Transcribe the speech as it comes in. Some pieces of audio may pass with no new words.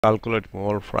Calculate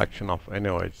mole fraction of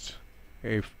NaOH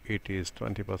if it is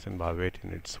 20% by weight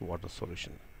in its water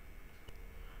solution.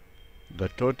 The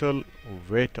total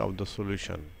weight of the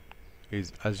solution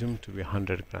is assumed to be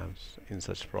 100 grams in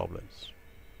such problems.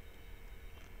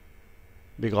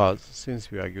 Because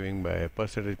since we are giving by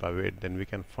percentage by weight, then we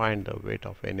can find the weight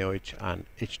of NaOH and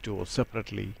H2O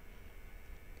separately.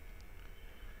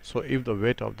 So if the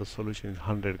weight of the solution is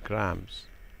 100 grams,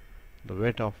 the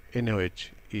weight of NaOH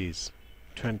is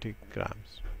 20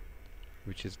 grams,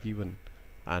 which is given,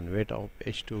 and weight of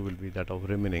H2 will be that of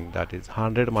remaining, that is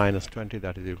 100 minus 20,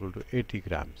 that is equal to 80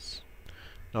 grams.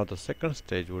 Now the second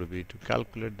stage would be to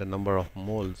calculate the number of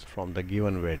moles from the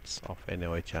given weights of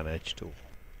NaOH and H2.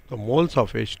 The moles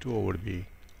of H2O would be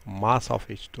mass of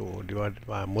H2O divided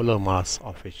by molar mass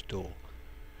of H2O.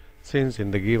 Since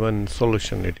in the given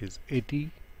solution it is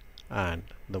 80 and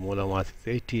the molar mass is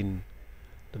 18,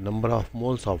 the number of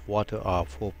moles of water are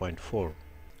 4.4.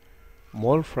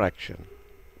 Mole fraction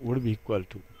would be equal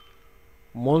to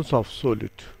moles of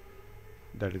solute,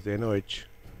 that is NaOH,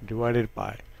 divided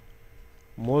by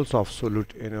moles of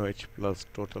solute NaOH plus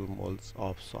total moles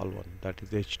of solvent, that is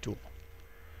H2.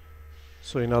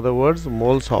 So in other words,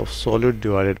 moles of solute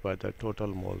divided by the total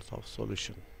moles of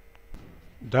solution,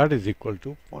 that is equal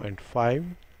to 0.5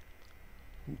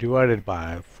 divided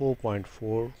by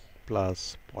 4.4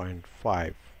 plus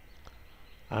 0.5,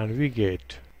 and we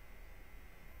get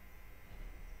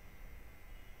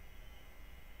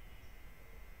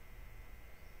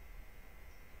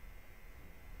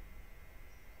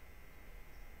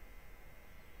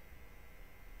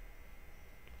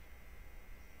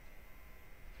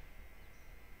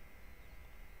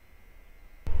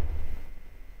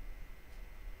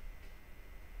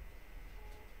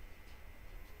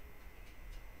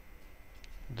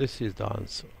this is the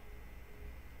answer.